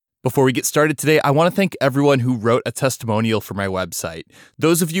Before we get started today, I want to thank everyone who wrote a testimonial for my website.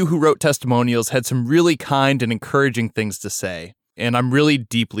 Those of you who wrote testimonials had some really kind and encouraging things to say, and I'm really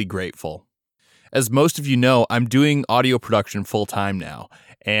deeply grateful. As most of you know, I'm doing audio production full-time now,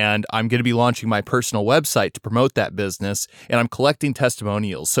 and I'm going to be launching my personal website to promote that business, and I'm collecting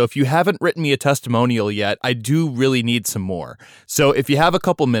testimonials. So if you haven't written me a testimonial yet, I do really need some more. So if you have a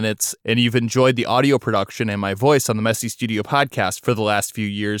couple minutes and you've enjoyed the audio production and my voice on the Messy Studio Podcast for the last few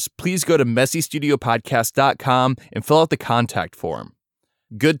years, please go to messystudiopodcast.com and fill out the contact form.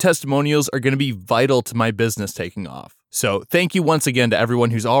 Good testimonials are going to be vital to my business taking off. So thank you once again to everyone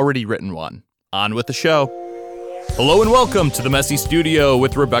who's already written one. On with the show. Hello and welcome to the Messy Studio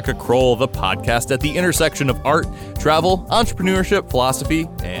with Rebecca Kroll, the podcast at the intersection of art, travel, entrepreneurship, philosophy,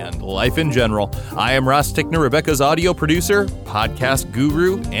 and life in general. I am Ross Tickner, Rebecca's audio producer, podcast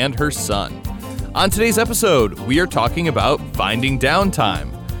guru, and her son. On today's episode, we are talking about finding downtime.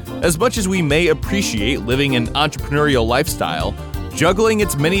 As much as we may appreciate living an entrepreneurial lifestyle, juggling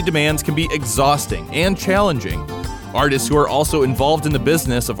its many demands can be exhausting and challenging. Artists who are also involved in the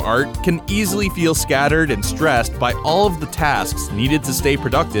business of art can easily feel scattered and stressed by all of the tasks needed to stay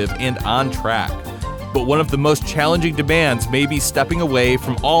productive and on track. But one of the most challenging demands may be stepping away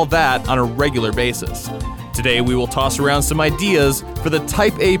from all that on a regular basis. Today, we will toss around some ideas for the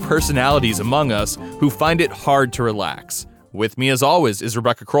Type A personalities among us who find it hard to relax. With me, as always, is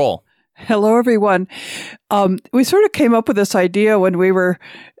Rebecca Kroll. Hello, everyone. We sort of came up with this idea when we were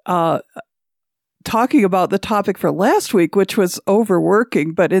talking about the topic for last week, which was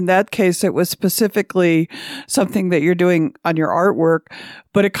overworking. But in that case, it was specifically something that you're doing on your artwork.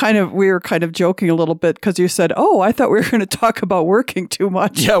 But we were kind of joking a little bit because you said, "Oh, I thought we were going to talk about working too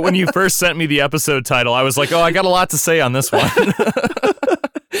much." Yeah, when you first sent me the episode title, I was like, "Oh, I got a lot to say on this one."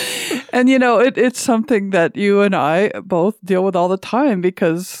 And it's something that you and I both deal with all the time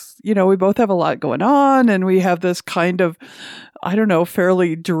because we both have a lot going on, and we have this kind of,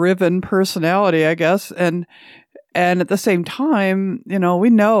 fairly driven personality, I guess. And at the same time, we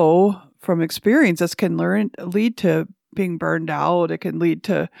know from experience this can lead to being burned out. It can lead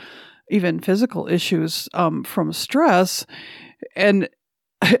to even physical issues from stress. And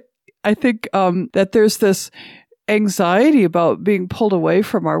I think that there's this anxiety about being pulled away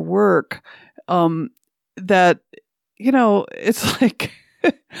from our work that, it's like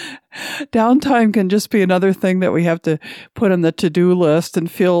downtime can just be another thing that we have to put on the to-do list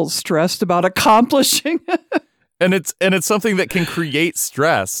and feel stressed about accomplishing. And it's something that can create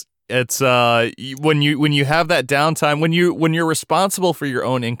stress. It's when you have that downtime, when you're responsible for your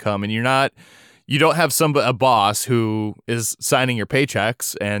own income and you don't have a boss who is signing your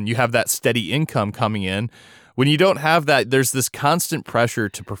paychecks and you have that steady income coming in. When you don't have that, there's this constant pressure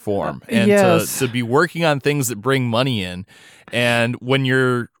to perform and yes. to be working on things that bring money in. And when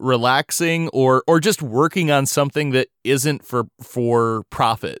you're relaxing or just working on something that isn't for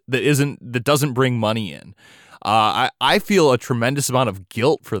profit, that doesn't bring money in, I feel a tremendous amount of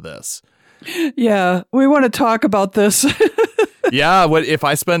guilt for this. Yeah, we want to talk about this. Yeah, what if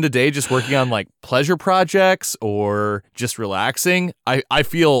I spend a day just working on like pleasure projects or just relaxing? I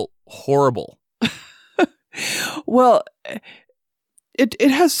feel horrible. Well,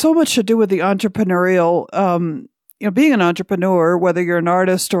 it has so much to do with the entrepreneurial, being an entrepreneur, whether you're an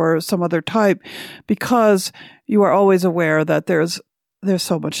artist or some other type, because you are always aware that there's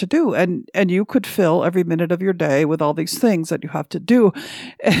so much to do, and you could fill every minute of your day with all these things that you have to do.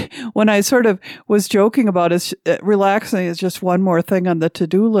 When I sort of was joking about relaxing is just one more thing on the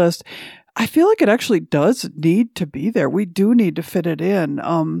to-do list, I feel like it actually does need to be there. We do need to fit it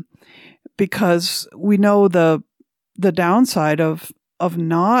in. Because we know the downside of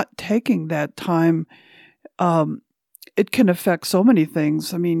not taking that time, it can affect so many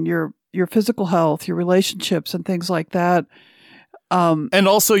things. I mean, your physical health, your relationships, and things like that. And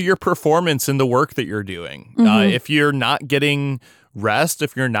also your performance in the work that you're doing. Mm-hmm. If you're not getting rest,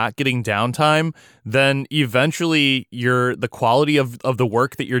 if you're not getting downtime, then eventually the quality of the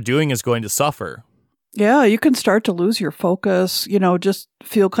work that you're doing is going to suffer. Yeah, you can start to lose your focus, just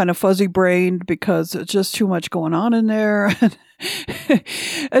feel kind of fuzzy-brained because it's just too much going on in there. And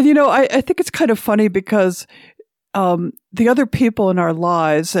I think it's kind of funny because the other people in our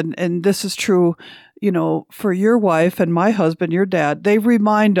lives, and this is true, for your wife and my husband, your dad, they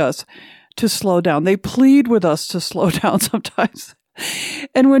remind us to slow down. They plead with us to slow down sometimes.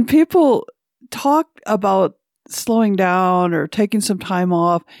 And when people talk about slowing down or taking some time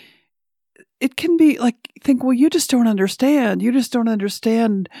off, it can be like, think, well, you just don't understand. You just don't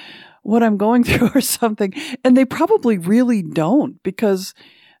understand what I'm going through or something. And they probably really don't, because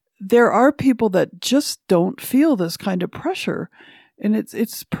there are people that just don't feel this kind of pressure. and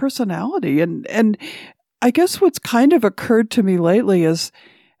it's personality. And I guess what's kind of occurred to me lately is,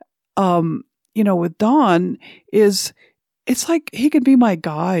 with Don is it's like he can be my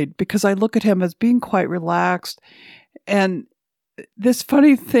guide because I look at him as being quite relaxed. And this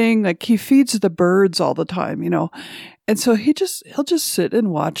funny thing, like he feeds the birds all the time, and so he'll just sit and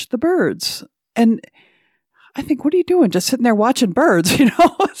watch the birds. And I think, what are you doing? Just sitting there watching birds,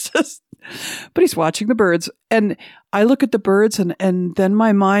 It's just, but he's watching the birds. And I look at the birds and then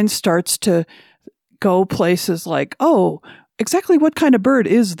my mind starts to go places like, oh, exactly what kind of bird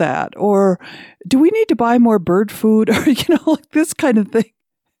is that? Or do we need to buy more bird food? Or, like this kind of thing.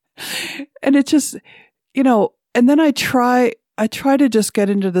 And it just, and then I try to just get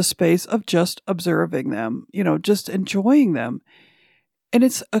into the space of just observing them, just enjoying them. And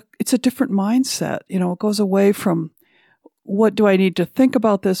it's a different mindset. It goes away from what do I need to think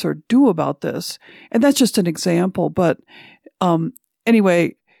about this or do about this? And that's just an example. But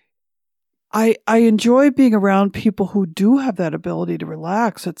anyway, I enjoy being around people who do have that ability to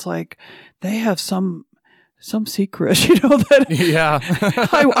relax. It's like they have some secret, that Yeah.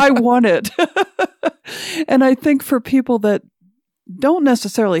 I want it. And I think for people that don't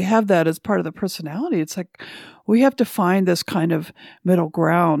necessarily have that as part of the personality, it's like we have to find this kind of middle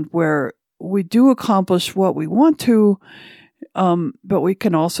ground where we do accomplish what we want to, but we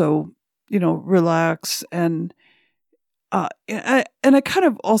can also, relax. And I kind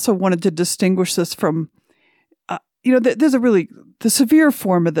of also wanted to distinguish this from, there's the severe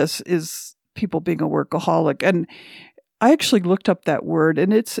form of this is people being a workaholic. And I actually looked up that word,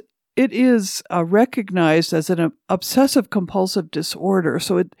 and it is recognized as an obsessive compulsive disorder.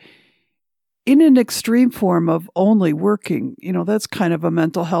 So in an extreme form of only working, that's kind of a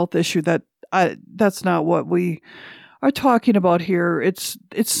mental health issue that's not what we are talking about here. It's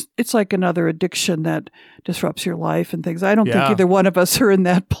like another addiction that disrupts your life and things. I don't think either one of us are in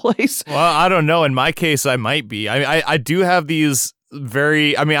that place. Well, I don't know. In my case, I might be. I do have these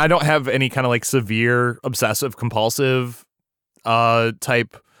I don't have any kind of like severe obsessive compulsive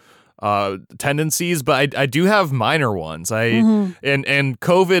type tendencies, but I do have minor ones. And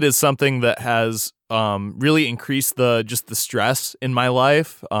COVID is something that has really increased the stress in my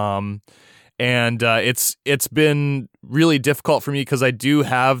life. And it's been really difficult for me because I do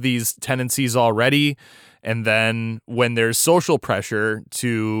have these tendencies already. And then when there's social pressure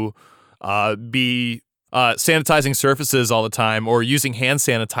to be sanitizing surfaces all the time or using hand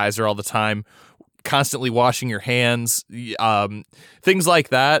sanitizer all the time, constantly washing your hands, things like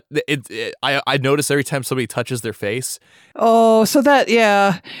that. I notice every time somebody touches their face. Oh, so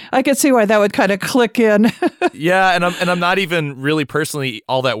I could see why that would kind of click in. Yeah, and I'm not even really personally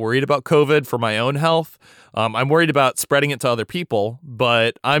all that worried about COVID for my own health. I'm worried about spreading it to other people,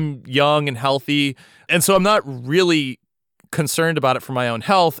 but I'm young and healthy, and so I'm not really concerned about it for my own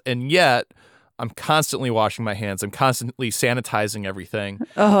health, and yet I'm constantly washing my hands. I'm constantly sanitizing everything.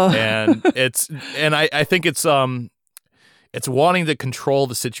 And I think it's wanting to control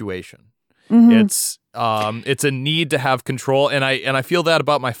the situation. Mm-hmm. It's a need to have control. And I feel that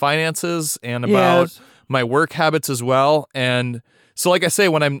about my finances and about my work habits as well. And so like I say,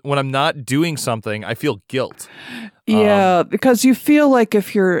 when I'm not doing something, I feel guilt. Yeah, because you feel like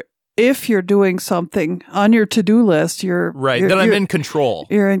if you're doing something on your to-do list, you're I'm in control.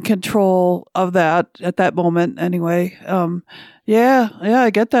 You're in control of that at that moment anyway. I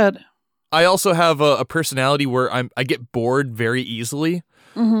get that. I also have a personality where I get bored very easily,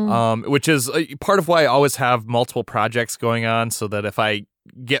 which is part of why I always have multiple projects going on, so that if I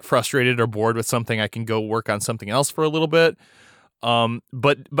get frustrated or bored with something, I can go work on something else for a little bit.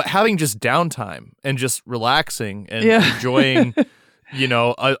 But having just downtime and just relaxing and enjoying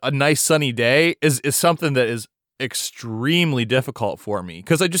a nice sunny day is something that is extremely difficult for me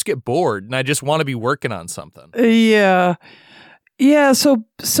because I just get bored and I just want to be working on something. Yeah.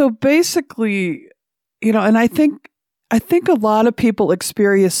 So basically, and I think a lot of people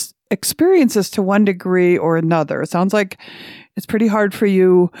experience this to one degree or another. It sounds like it's pretty hard for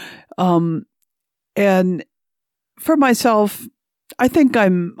you. And for myself, I think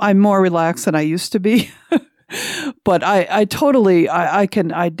I'm more relaxed than I used to be. But I totally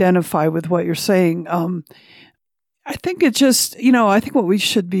can identify with what you're saying. I think it's just, I think what we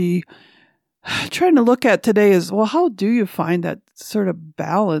should be trying to look at today is, well, how do you find that sort of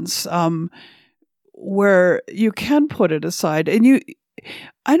balance where you can put it aside? And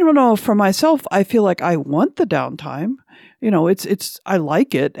I don't know, for myself, I feel like I want the downtime. I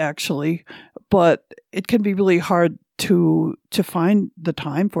like it actually, but it can be really hard to find the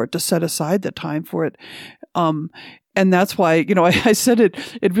time for it, to set aside the time for it. And that's why, I said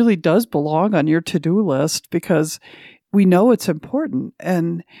it really does belong on your to-do list because we know it's important.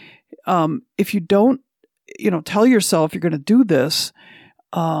 And if you don't, tell yourself you're going to do this,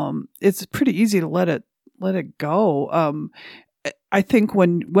 it's pretty easy to let it go. I think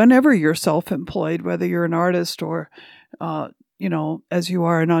whenever you're self-employed, whether you're an artist or, as you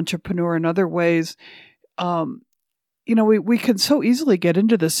are an entrepreneur in other ways, we can so easily get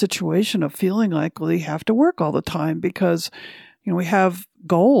into this situation of feeling like we have to work all the time because, we have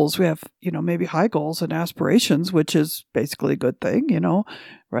goals. We have, maybe high goals and aspirations, which is basically a good thing,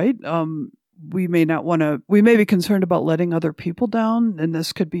 right? We may be concerned about letting other people down. And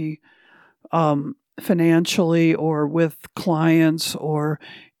this could be financially or with clients or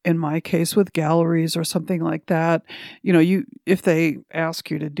in my case with galleries or something like that. If they ask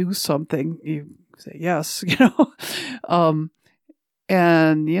you to do something, you say yes,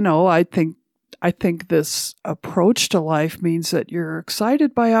 and, I think this approach to life means that you're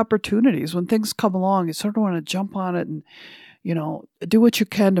excited by opportunities. When things come along, you sort of want to jump on it and, do what you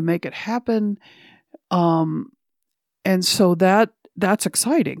can to make it happen. And so that's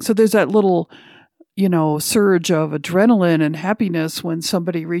exciting. So there's that little, surge of adrenaline and happiness when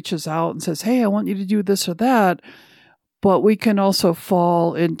somebody reaches out and says, hey, I want you to do this or that. But we can also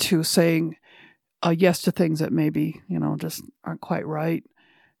fall into saying yes to things that maybe, just aren't quite right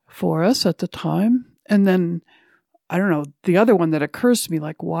for us at the time. And then, I don't know, the other one that occurs to me,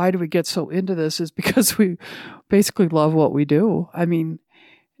 like, why do we get so into this is because we basically love what we do. I mean,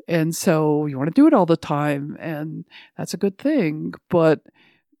 and so you want to do it all the time, and that's a good thing. But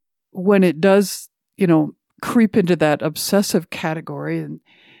when it does, creep into that obsessive category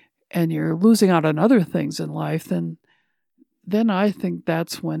and you're losing out on other things in life, then I think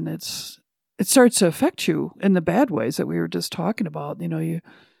that's when it starts to affect you in the bad ways that we were just talking about. You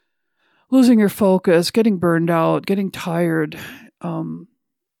losing your focus, getting burned out, getting tired, and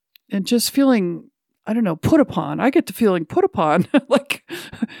just feeling, I don't know, put upon. I get the feeling put upon, like,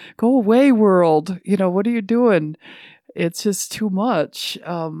 go away, world. What are you doing? It's just too much.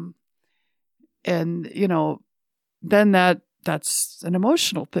 And, then that's an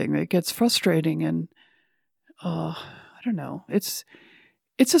emotional thing. It gets frustrating. And I don't know. It's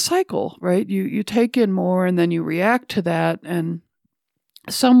a cycle, right? You take in more and then you react to that. And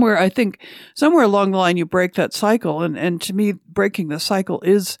somewhere along the line, you break that cycle. And to me, breaking the cycle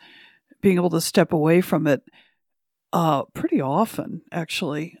is being able to step away from it pretty often,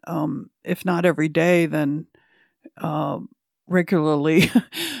 actually. If not every day, then regularly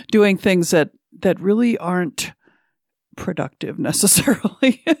doing things that really aren't productive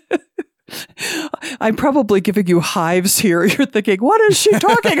necessarily. I'm probably giving you hives here. You're thinking, what is she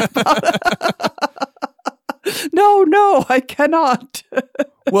talking about? No, I cannot.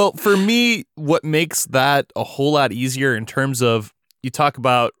 Well, for me, what makes that a whole lot easier in terms of, you talk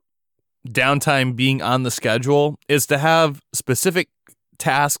about downtime being on the schedule, is to have specific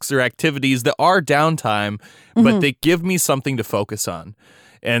tasks or activities that are downtime, but they give me something to focus on.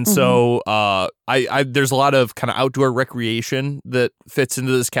 And so I there's a lot of kind of outdoor recreation that fits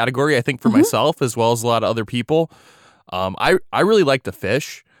into this category, I think, for myself as well as a lot of other people. I really like to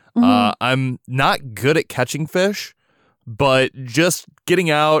fish. I'm not good at catching fish, but just getting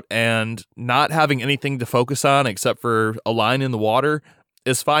out and not having anything to focus on except for a line in the water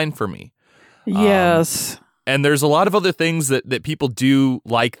is fine for me. Yes. And there's a lot of other things that people do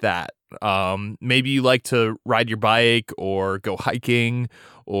like that. Maybe you like to ride your bike or go hiking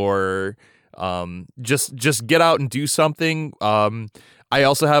or just get out and do something. I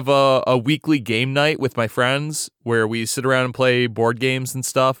also have a weekly game night with my friends where we sit around and play board games and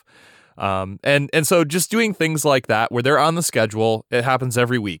stuff. And so just doing things like that where they're on the schedule, it happens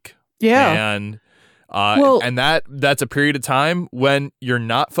every week. Yeah. And that's a period of time when you're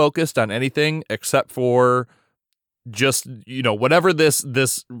not focused on anything except for just, whatever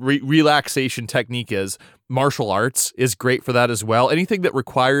this relaxation technique is. Martial arts is great for that as well. Anything that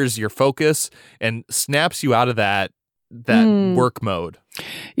requires your focus and snaps you out of that work mode.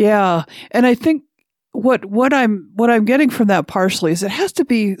 Yeah. And I think what I'm getting from that partially is it has to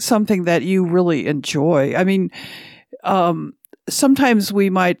be something that you really enjoy. I mean, sometimes we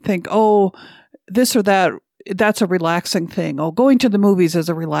might think, oh, this or that, that's a relaxing thing. Oh, going to the movies is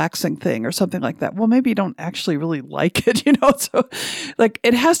a relaxing thing or something like that. Well, maybe you don't actually really like it, So, like,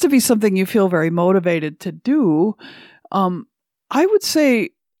 it has to be something you feel very motivated to do. I would say,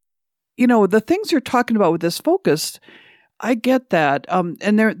 the things you're talking about with this focus, I get that.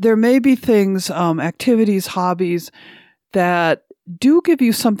 And there may be things, activities, hobbies that do give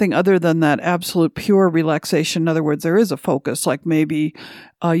you something other than that absolute pure relaxation. In other words, there is a focus, like maybe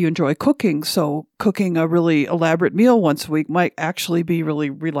you enjoy cooking. So cooking a really elaborate meal once a week might actually be really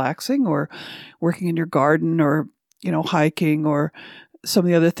relaxing, or working in your garden, or, hiking or some of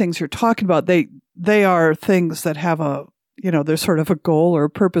the other things you're talking about, they are things that have there's sort of a goal or a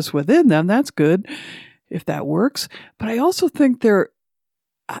purpose within them. That's good if that works. But I also think the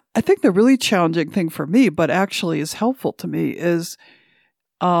really challenging thing for me, but actually is helpful to me, is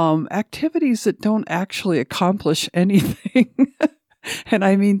activities that don't actually accomplish anything. And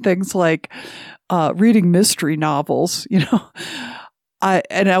I mean things like reading mystery novels, I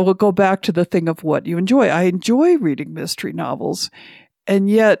will go back to the thing of what you enjoy. I enjoy reading mystery novels. And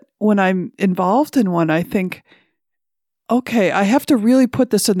yet when I'm involved in one, I think, okay, I have to really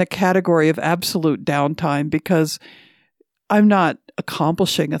put this in the category of absolute downtime because I'm not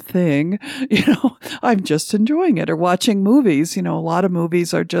accomplishing a thing, I'm just enjoying it. Or watching movies, a lot of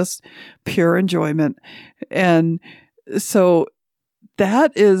movies are just pure enjoyment. And so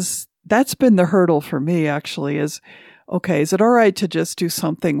that's been the hurdle for me, actually, is, okay, is it all right to just do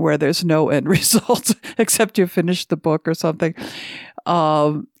something where there's no end result except you finish the book or something?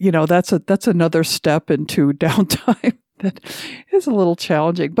 That's another step into downtime that is a little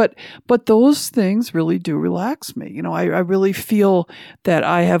challenging, but those things really do relax me. I really feel that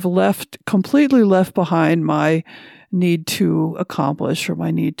I have completely left behind my need to accomplish or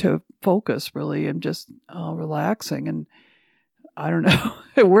my need to focus, really, and just relaxing. And I don't know,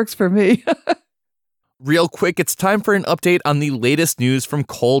 it works for me. Real quick, it's time for an update on the latest news from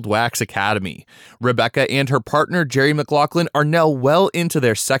Cold Wax Academy. Rebecca and her partner, Jerry McLaughlin, are now well into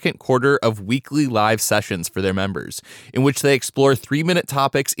their second quarter of weekly live sessions for their members, in which they explore 3-minute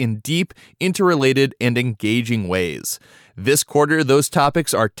topics in deep, interrelated, and engaging ways. This quarter, those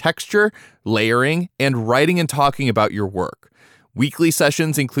topics are texture, layering, and writing and talking about your work. Weekly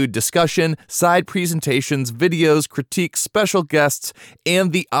sessions include discussion, side presentations, videos, critiques, special guests,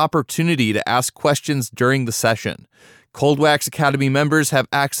 and the opportunity to ask questions during the session. Cold Wax Academy members have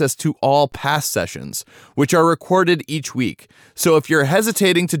access to all past sessions, which are recorded each week. So if you're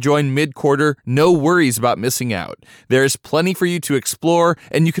hesitating to join mid-quarter, no worries about missing out. There's plenty for you to explore,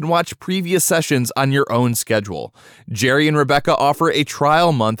 and you can watch previous sessions on your own schedule. Jerry and Rebecca offer a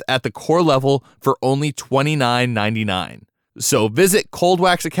trial month at the core level for only $29.99. So visit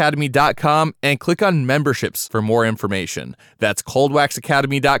coldwaxacademy.com and click on memberships for more information. That's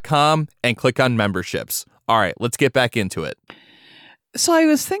coldwaxacademy.com and click on memberships. All right, let's get back into it. So I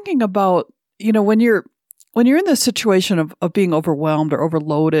was thinking about, when you're in this situation of being overwhelmed or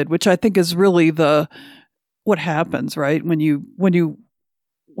overloaded, which I think is really what happens, right? When you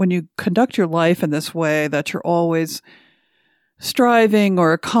conduct your life in this way, that you're always striving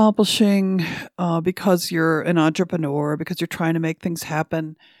or accomplishing because you're an entrepreneur, because you're trying to make things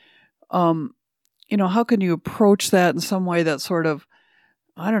happen. How can you approach that in some way that sort of,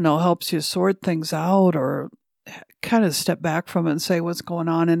 helps you sort things out or kind of step back from it and say what's going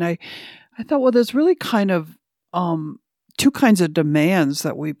on? And I thought, well, there's really kind of two kinds of demands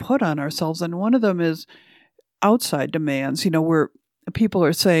that we put on ourselves. And one of them is outside demands, where people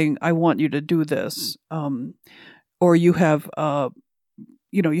are saying, I want you to do this. Or you have,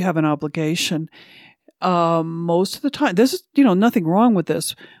 you have an obligation. Most of the time, this is, nothing wrong with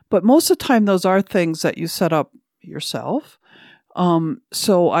this, but most of the time, those are things that you set up yourself.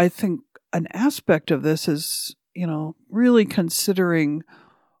 So I think an aspect of this is, really considering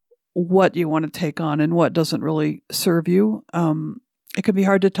what you want to take on and what doesn't really serve you. It can be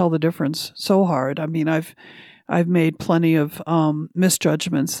hard to tell the difference. So hard. I mean, I've made plenty of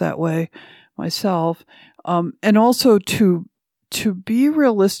misjudgments that way myself. And also to be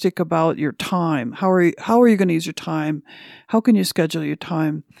realistic about your time. How are you going to use your time? How can you schedule your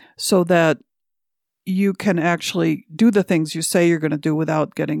time so that you can actually do the things you say you're going to do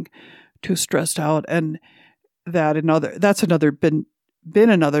without getting too stressed out? And that's been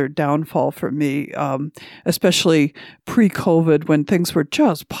another downfall for me, especially pre-COVID when things were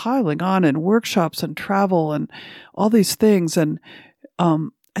just piling on and workshops and travel and all these things. And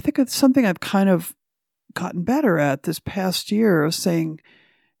I think it's something I've kind of gotten better at this past year of saying,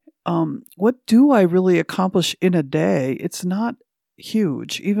 what do I really accomplish in a day? It's not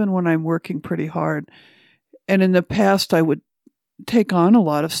huge, even when I'm working pretty hard. And in the past, I would take on a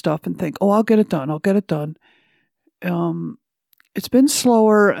lot of stuff and think, I'll get it done. It's been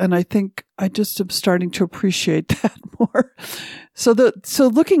slower, and I think I just am starting to appreciate that more. So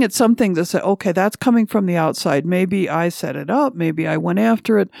looking at some things, I say, okay, that's coming from the outside. Maybe I set it up. Maybe I went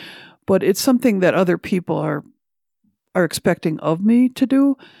after it. But it's something that other people are expecting of me to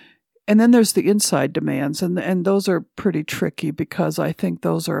do. And then there's the inside demands, and those are pretty tricky because I think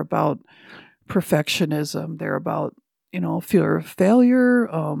those are about perfectionism. They're about, fear of failure,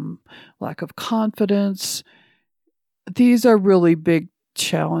 lack of confidence. These are really big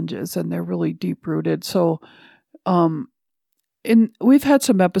challenges, and they're really deep-rooted. So We've had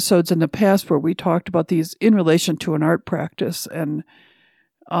some episodes in the past where we talked about these in relation to an art practice, and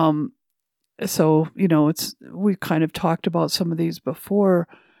so we've kind of talked about some of these before,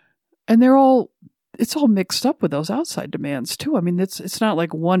 and it's all mixed up with those outside demands too. I mean, it's not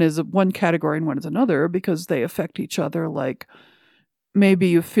like one is one category and one is another, because they affect each other. Like maybe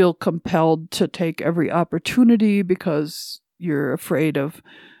you feel compelled to take every opportunity because you're afraid of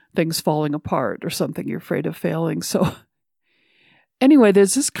things falling apart or something. You're afraid of failing. So anyway,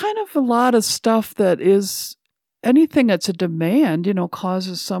 there's this kind of a lot of stuff that is anything that's a demand,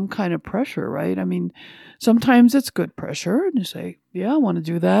 causes some kind of pressure, right? I mean, sometimes it's good pressure and you say, yeah, I want to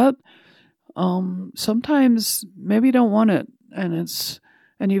do that. Sometimes maybe you don't want it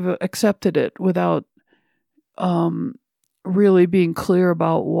and you've accepted it without really being clear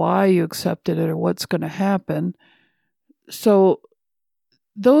about why you accepted it or what's going to happen. So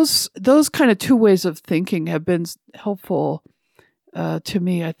those kind of two ways of thinking have been helpful to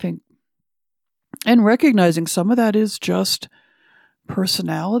me, I think. And recognizing some of that is just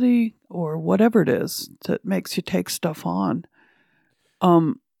personality or whatever it is that makes you take stuff on.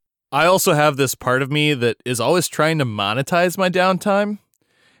 I also have this part of me that is always trying to monetize my downtime.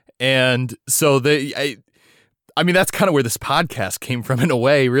 And so I mean, that's kind of where this podcast came from in a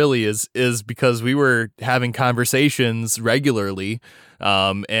way, really, is because we were having conversations regularly.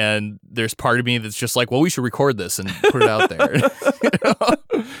 And there's part of me that's just like, well, we should record this and put it out there.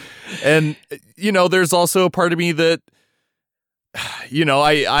 And, there's also a part of me that,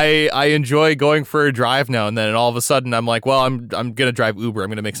 I enjoy going for a drive now and then. And all of a sudden I'm like, well, I'm going to drive Uber. I'm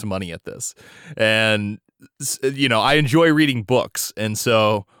going to make some money at this. And, I enjoy reading books. And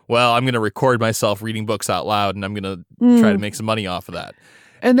so, well, I'm going to record myself reading books out loud and I'm going to try to make some money off of that.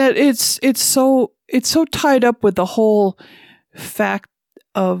 And that it's so tied up with the whole fact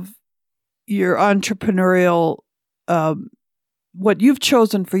of your entrepreneurial, what you've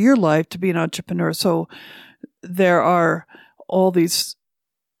chosen for your life to be an entrepreneur. So there are all these,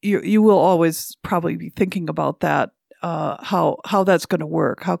 you will always probably be thinking about that, how that's going to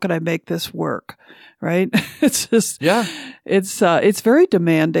work. How can I make this work? Right. It's just, yeah, it's very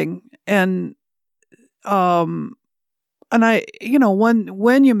demanding. And I,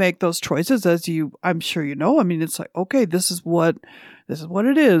 when you make those choices, I'm sure I mean, it's like, okay, this is what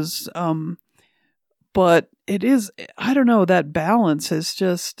it is. But it is, I don't know, that balance is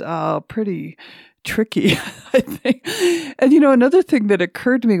just pretty tricky, I think. And, another thing that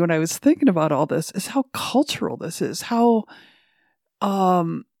occurred to me when I was thinking about all this is how cultural this is. How,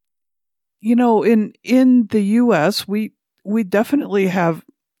 in the U.S., we definitely have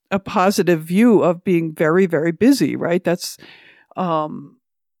a positive view of being very, very busy, right? That's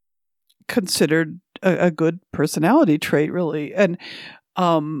considered a good personality trait, really. And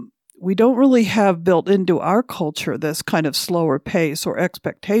we don't really have built into our culture this kind of slower pace or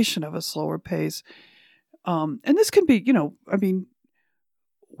expectation of a slower pace. And this can be, I mean,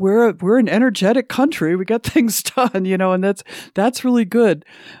 we're an energetic country. We get things done, and that's really good.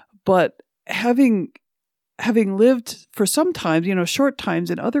 But having lived for some times, short times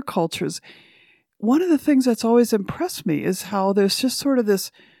in other cultures, one of the things that's always impressed me is how there's just sort of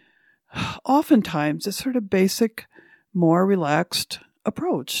this, oftentimes, this sort of basic, more relaxed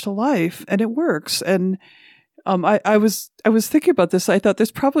approach to life, and it works. And I was thinking about this. I thought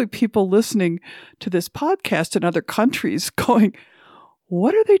there's probably people listening to this podcast in other countries going,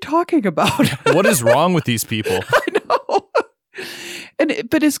 what are they talking about? What is wrong with these people? I know.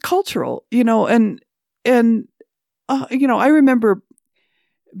 But it's cultural, and I remember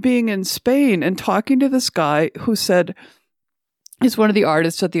being in Spain and talking to this guy who said, he's one of the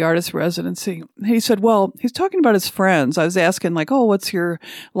artists at the artist residency. He said, well, he's talking about his friends. I was asking like, oh, what's your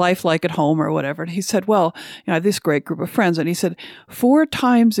life like at home or whatever? And he said, well, I have this great group of friends. And he said, 4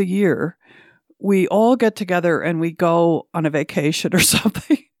 times a year, we all get together and we go on a vacation or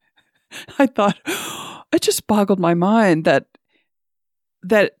something. I thought, it just boggled my mind that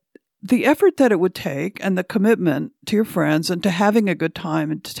the effort that it would take and the commitment to your friends and to having a good time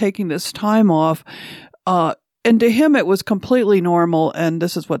and to taking this time off, and to him, it was completely normal, and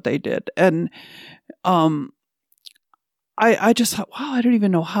this is what they did. And I just thought, wow, I don't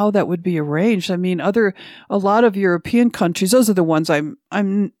even know how that would be arranged. I mean, a lot of European countries, those are the ones I've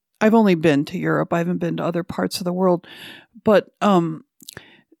only been to Europe. I haven't been to other parts of the world, but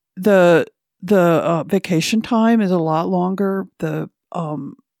the vacation time is a lot longer.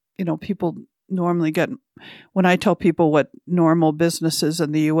 People normally get, when I tell people what normal businesses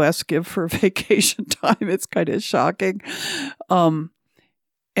in the U.S. give for vacation time, it's kind of shocking. And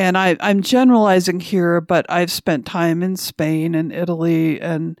I'm generalizing here, but I've spent time in Spain and Italy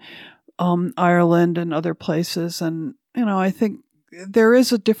and Ireland and other places. And, I think there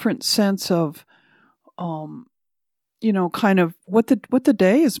is a different sense of, kind of what the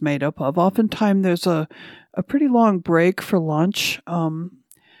day is made up of. Oftentimes there's a pretty long break for lunch.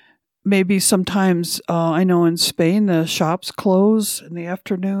 Maybe sometimes, I know in Spain, the shops close in the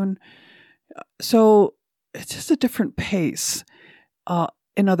afternoon. So it's just a different pace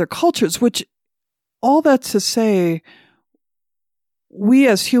in other cultures, which all that's to say, we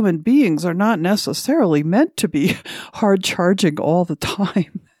as human beings are not necessarily meant to be hard charging all the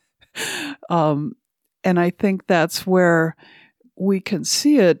time. And I think that's where we can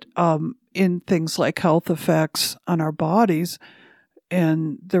see it in things like health effects on our bodies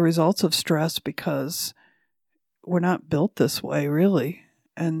and the results of stress, because we're not built this way, really.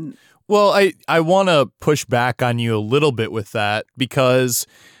 And well, I want to push back on you a little bit with that, because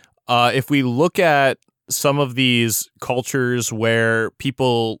if we look at some of these cultures where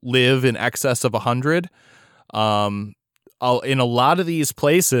people live in excess of 100, in a lot of these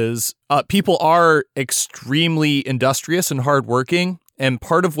places, people are extremely industrious and hardworking. And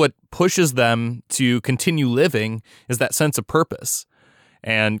part of what pushes them to continue living is that sense of purpose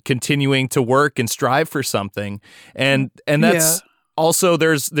and continuing to work and strive for something. And that's also,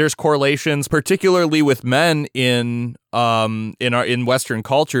 there's correlations, particularly with men in Western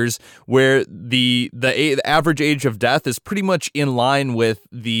cultures, where the average age of death is pretty much in line with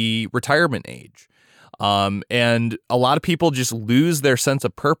the retirement age. And a lot of people just lose their sense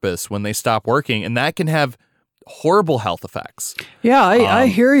of purpose when they stop working, and that can have horrible health effects. Yeah, I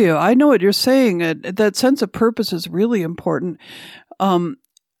hear you. I know what you're saying. That sense of purpose is really important.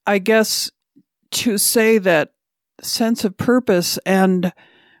 I guess to say that sense of purpose and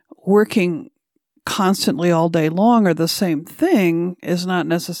working constantly all day long are the same thing is not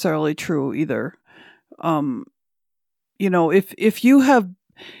necessarily true either. If you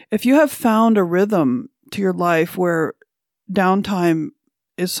have found a rhythm to your life where downtime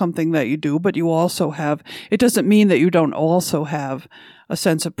is something that you do, but you also have, it doesn't mean that you don't also have a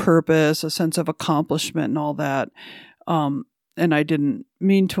sense of purpose, a sense of accomplishment and all that. And I didn't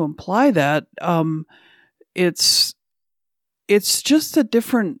mean to imply that. It's just a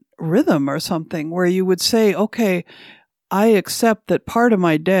different rhythm or something where you would say, okay, I accept that part of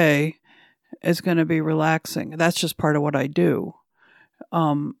my day is going to be relaxing. That's just part of what I do.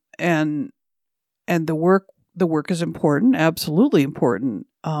 And the work is important, absolutely important.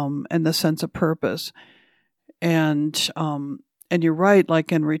 And the sense of purpose. And you're right,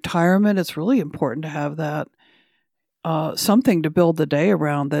 like in retirement, it's really important to have that, something to build the day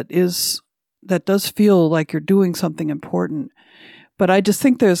around that does feel like you're doing something important. But I just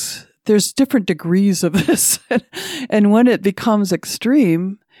think there's different degrees of this. And when it becomes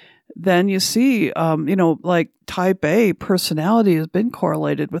extreme, then you see, like type A personality has been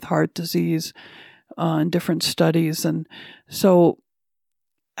correlated with heart disease in different studies. And so,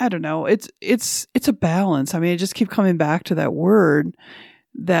 I don't know, it's a balance. I mean, I just keep coming back to that word,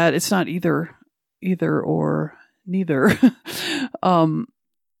 that it's not either or neither.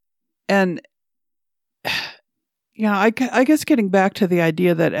 And I guess getting back to the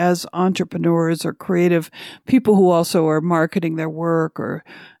idea that as entrepreneurs or creative people who also are marketing their work or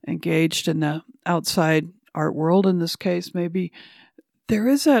engaged in the outside art world, in this case, maybe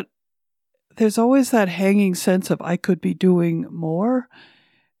there's always that hanging sense of I could be doing more.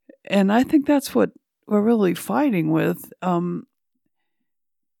 And I think that's what we're really fighting with, kind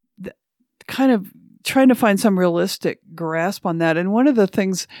of trying to find some realistic grasp on that. And one of the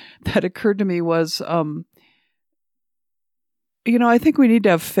things that occurred to me was, I think we need to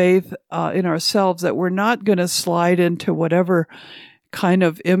have faith in ourselves that we're not going to slide into whatever kind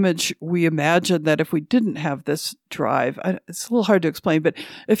of image we imagine that if we didn't have this drive. It's a little hard to explain, but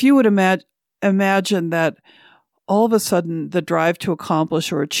if you would imagine that all of a sudden the drive to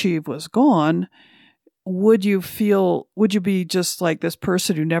accomplish or achieve was gone, would you be just like this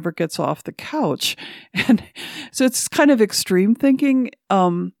person who never gets off the couch? And so it's kind of extreme thinking.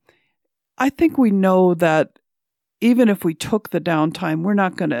 I think we know that even if we took the downtime, we're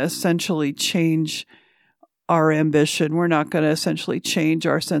not going to essentially change our ambition. We're not going to essentially change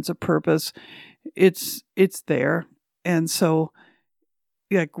our sense of purpose. It's there. And so,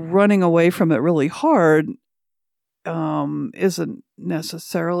 like, running away from it really hard isn't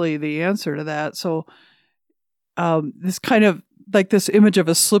necessarily the answer to that. So this kind of like this image of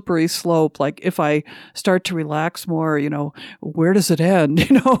a slippery slope, like if I start to relax more, where does it end?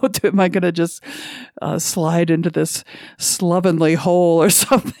 Am I going to just slide into this slovenly hole or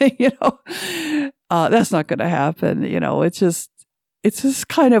something? That's not going to happen. It's just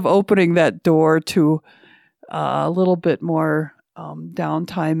kind of opening that door to a little bit more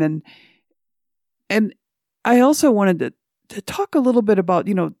downtime. And I also wanted to talk a little bit about,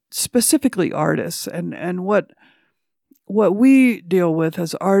 specifically artists and what we deal with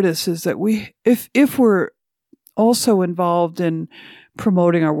as artists is that if we're also involved in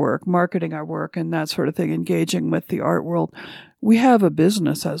promoting our work, marketing our work, and that sort of thing, engaging with the art world, we have a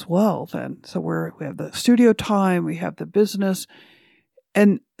business as well then. So we have the studio time, we have the business.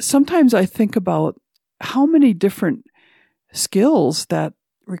 And sometimes I think about how many different skills that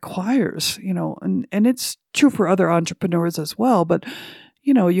requires, and it's true for other entrepreneurs as well, but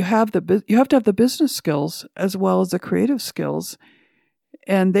you have to have the business skills as well as the creative skills.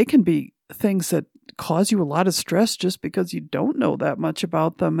 And they can be things that cause you a lot of stress just because you don't know that much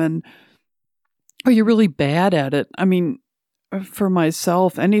about them, or you're really bad at it. I mean, for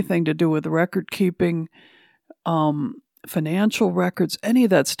myself, anything to do with record keeping, financial records, any of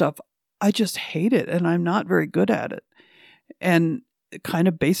that stuff, I just hate it and I'm not very good at it. And kind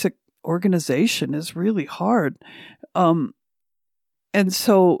of basic organization is really hard. And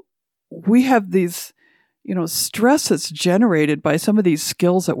so we have these, stress that's generated by some of these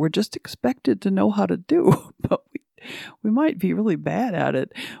skills that we're just expected to know how to do, but we might be really bad at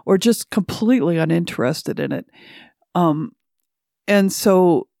it or just completely uninterested in it. And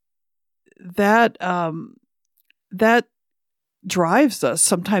so that drives us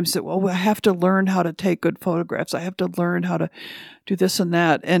sometimes that, I have to learn how to take good photographs. I have to learn how to do this and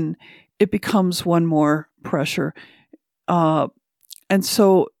that. And it becomes one more pressure. And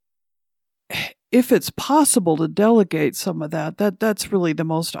so if it's possible to delegate some of that's really the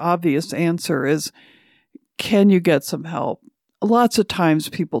most obvious answer is, can you get some help? Lots of times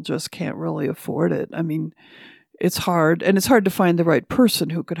people just can't really afford it. I mean, it's hard, and it's hard to find the right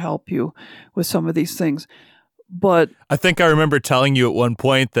person who could help you with some of these things. But I think I remember telling you at one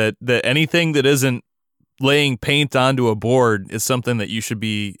point that anything that isn't laying paint onto a board is something that you should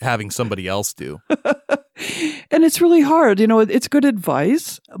be having somebody else do. And it's really hard. It's good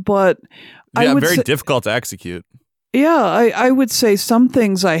advice, but very difficult to execute. Yeah, I would say some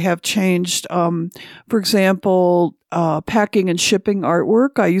things I have changed. For example, packing and shipping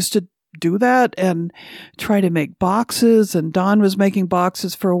artwork. I used to do that and try to make boxes, and Don was making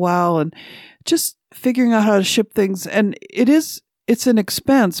boxes for a while, and just figuring out how to ship things. And it's an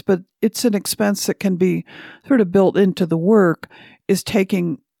expense, but it's an expense that can be sort of built into the work, is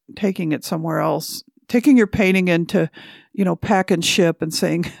taking it somewhere else, taking your painting into, pack and ship and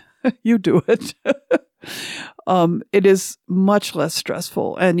saying, you do it. It is much less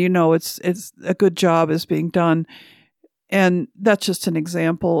stressful, and it's a good job is being done. And that's just an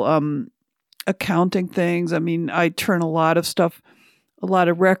example. Accounting things. I mean, I turn a lot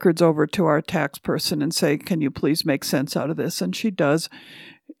of records over to our tax person and say, can you please make sense out of this? And she does.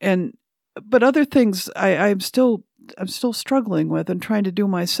 But other things I'm still struggling with and trying to do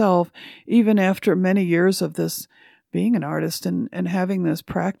myself, even after many years of this being an artist and having this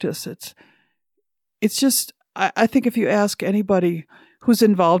practice. It's just, I think if you ask anybody who's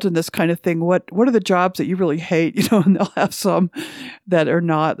involved in this kind of thing, what are the jobs that you really hate, and they'll have some that are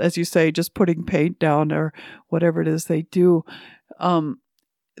not, as you say, just putting paint down or whatever it is they do.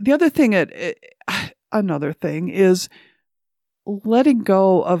 The other thing, another thing is letting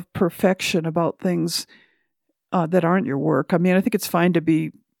go of perfection about things that aren't your work. I mean, I think it's fine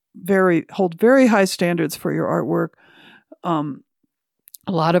to hold very high standards for your artwork.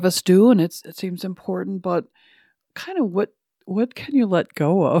 A lot of us do, and it seems important, but kind of what can you let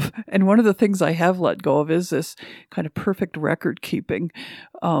go of? And one of the things I have let go of is this kind of perfect record keeping,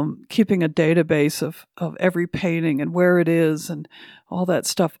 keeping a database of every painting and where it is and all that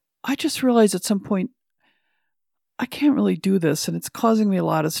stuff. I just realized at some point, I can't really do this, and it's causing me a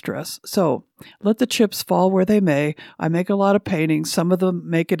lot of stress. So let the chips fall where they may. I make a lot of paintings. Some of them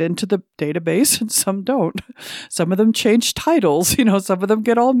make it into the database and some don't. Some of them change titles, some of them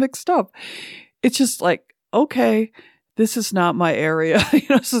get all mixed up. It's just like, okay, this is not my area.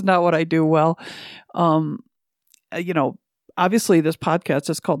 This is not what I do well. Obviously this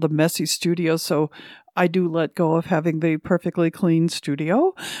podcast is called The Messy Studio, so I do let go of having the perfectly clean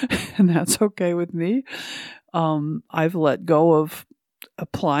studio, and that's okay with me. I've let go of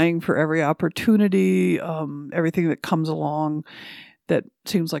applying for every opportunity, everything that comes along that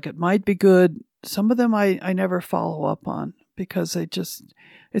seems like it might be good. Some of them I never follow up on because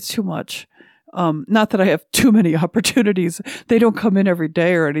it's too much. Not that I have too many opportunities. They don't come in every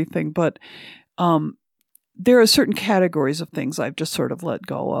day or anything, but there are certain categories of things I've just sort of let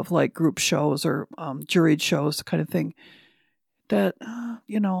go of, like group shows or juried shows, kind of thing that,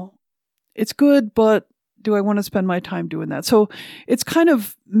 it's good, but do I want to spend my time doing that? So it's kind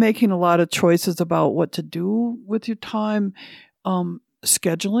of making a lot of choices about what to do with your time.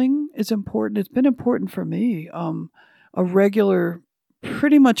 scheduling is important. It's been important for me.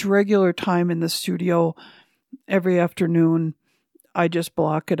 Pretty much regular time in the studio every afternoon. I just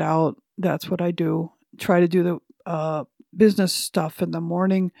block it out. That's what I do. Try to do the business stuff in the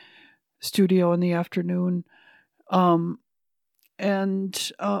morning, studio in the afternoon.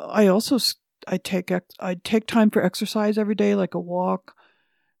 And I also I take time for exercise every day, like a walk,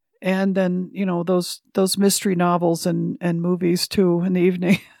 and then those mystery novels and movies too in the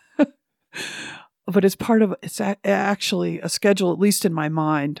evening. But it's actually a schedule, at least in my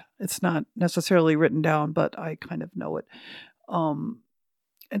mind. It's not necessarily written down, but I kind of know it.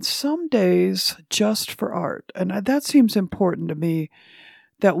 And some days just for art, and that seems important to me.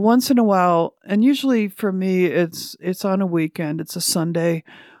 That once in a while, and usually for me, it's on a weekend, it's a Sunday,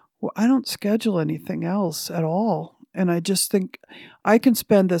 where I don't schedule anything else at all. And I just think I can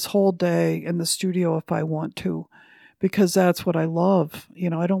spend this whole day in the studio if I want to, because that's what I love.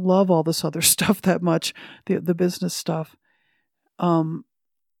 I don't love all this other stuff that much, the business stuff. And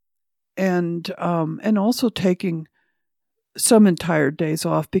also taking some entire days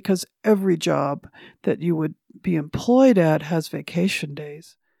off, because every job that you would be employed at has vacation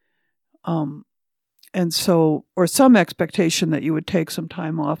days. And so, or some expectation that you would take some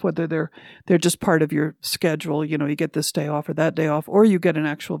time off, whether they're just part of your schedule, you get this day off or that day off, or you get an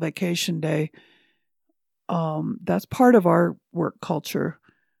actual vacation day. That's part of our work culture.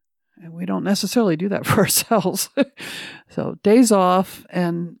 And we don't necessarily do that for ourselves. So days off,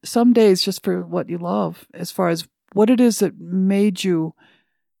 and some days just for what you love, as far as what it is that made you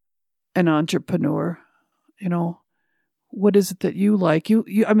an entrepreneur. What is it that you like?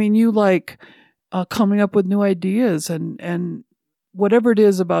 You like coming up with new ideas and whatever it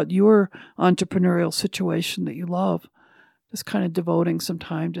is about your entrepreneurial situation that you love, just kind of devoting some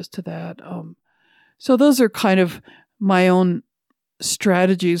time just to that. So those are kind of my own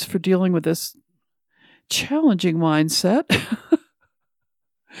strategies for dealing with this challenging mindset.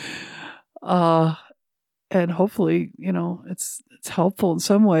 And hopefully, it's helpful in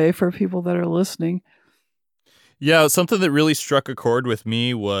some way for people that are listening. Yeah, something that really struck a chord with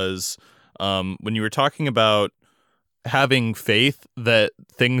me was when you were talking about having faith that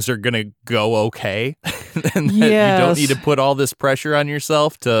things are going to go okay and that you don't need to put all this pressure on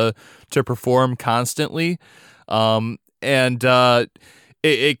yourself to perform constantly. It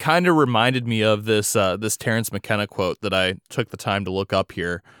kind of reminded me of this Terence McKenna quote that I took the time to look up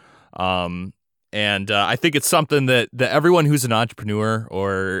here. I think it's something that everyone who's an entrepreneur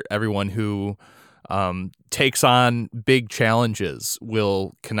or everyone who takes on big challenges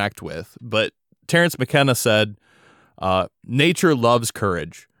will connect with. But Terence McKenna said, nature loves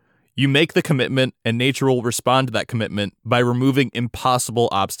courage. You make the commitment and nature will respond to that commitment by removing impossible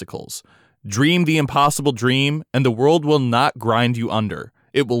obstacles. Dream the impossible dream and the world will not grind you under.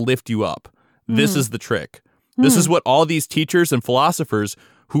 It will lift you up. This is the trick. This is what all these teachers and philosophers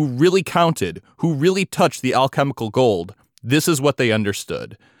who really counted, who really touched the alchemical gold, this is what they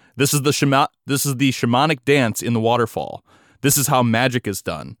understood. This is the shamanic dance in the waterfall. This is how magic is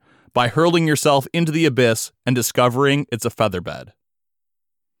done, by hurling yourself into the abyss and discovering it's a featherbed.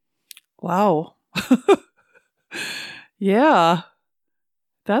 Wow. Yeah.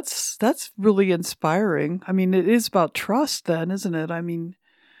 That's really inspiring. I mean, it is about trust then, isn't it? I mean,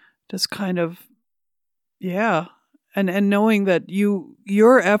 just kind of, yeah. And knowing that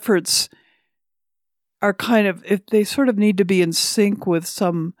your efforts are kind of, if they sort of need to be in sync with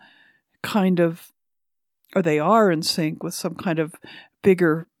some kind of, or they are in sync with some kind of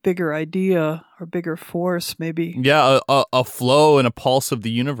bigger idea or bigger force, maybe. Yeah, a flow and a pulse of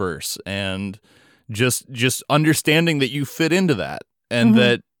the universe, and just understanding that you fit into that, and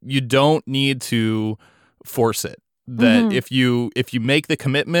that you don't need to force it. That if you make the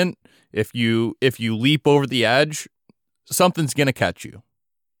commitment, if you leap over the edge, something's gonna catch you.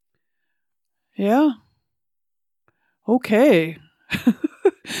 Yeah. Okay.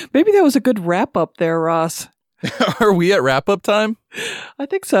 Maybe that was a good wrap up there, Ross. Are we at wrap up time? I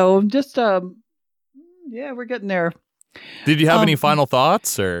think so. Just yeah, we're getting there. Did you have any final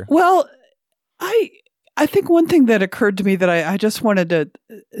thoughts, or? Well, I think one thing that occurred to me that I just wanted to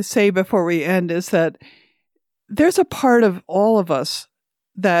say before we end is that there's a part of all of us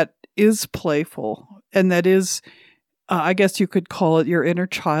that is playful, and that is, I guess you could call it your inner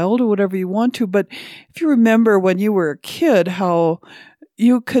child or whatever you want to. But if you remember when you were a kid, how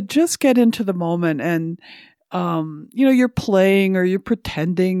you could just get into the moment and, you're playing or you're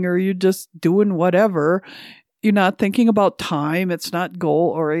pretending or you're just doing whatever. You're not thinking about time. It's not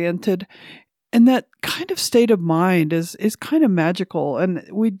goal oriented. And that kind of state of mind is kind of magical. And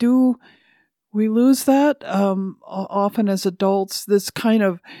we do We lose that often as adults. This kind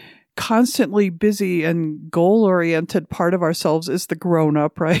of constantly busy and goal-oriented part of ourselves is the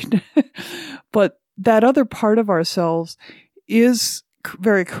grown-up, right? But that other part of ourselves is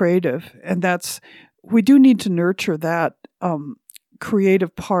very creative, and we do need to nurture that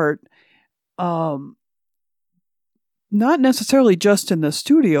creative part. Not necessarily just in the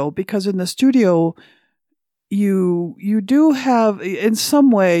studio, because in the studio, you do have, in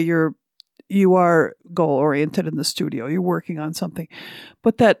some way, you are goal-oriented in the studio. You're working on something.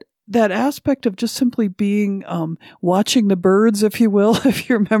 But that aspect of just simply being, watching the birds, if you will, if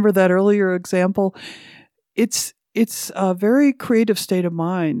you remember that earlier example, it's a very creative state of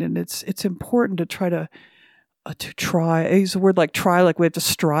mind, and it's important to try, I use the word like try, like we have to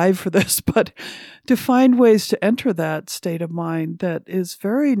strive for this, but to find ways to enter that state of mind that is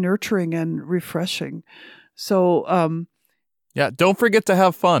very nurturing and refreshing. So, yeah, don't forget to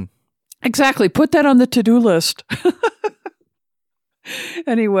have fun. Exactly. Put that on the to-do list.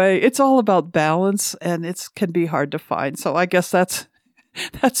 Anyway, it's all about balance, and it can be hard to find. So I guess that's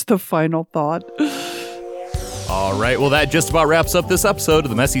the final thought. All right. Well, that just about wraps up this episode of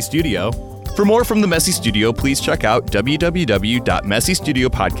The Messy Studio. For more from The Messy Studio, please check out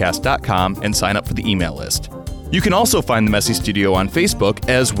www.messystudiopodcast.com and sign up for the email list. You can also find The Messy Studio on Facebook,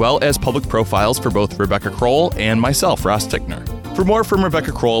 as well as public profiles for both Rebecca Kroll and myself, Ross Tickner. For more from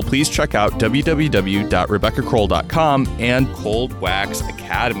Rebecca Kroll, please check out www.rebeccakroll.com and Cold Wax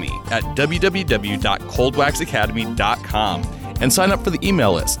Academy at www.coldwaxacademy.com and sign up for the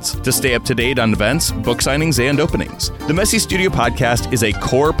email lists to stay up to date on events, book signings, and openings. The Messy Studio Podcast is a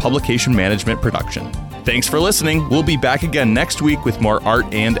core publication management production. Thanks for listening. We'll be back again next week with more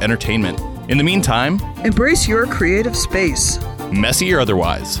art and entertainment. In the meantime, embrace your creative space, messy or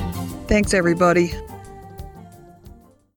otherwise. Thanks, everybody.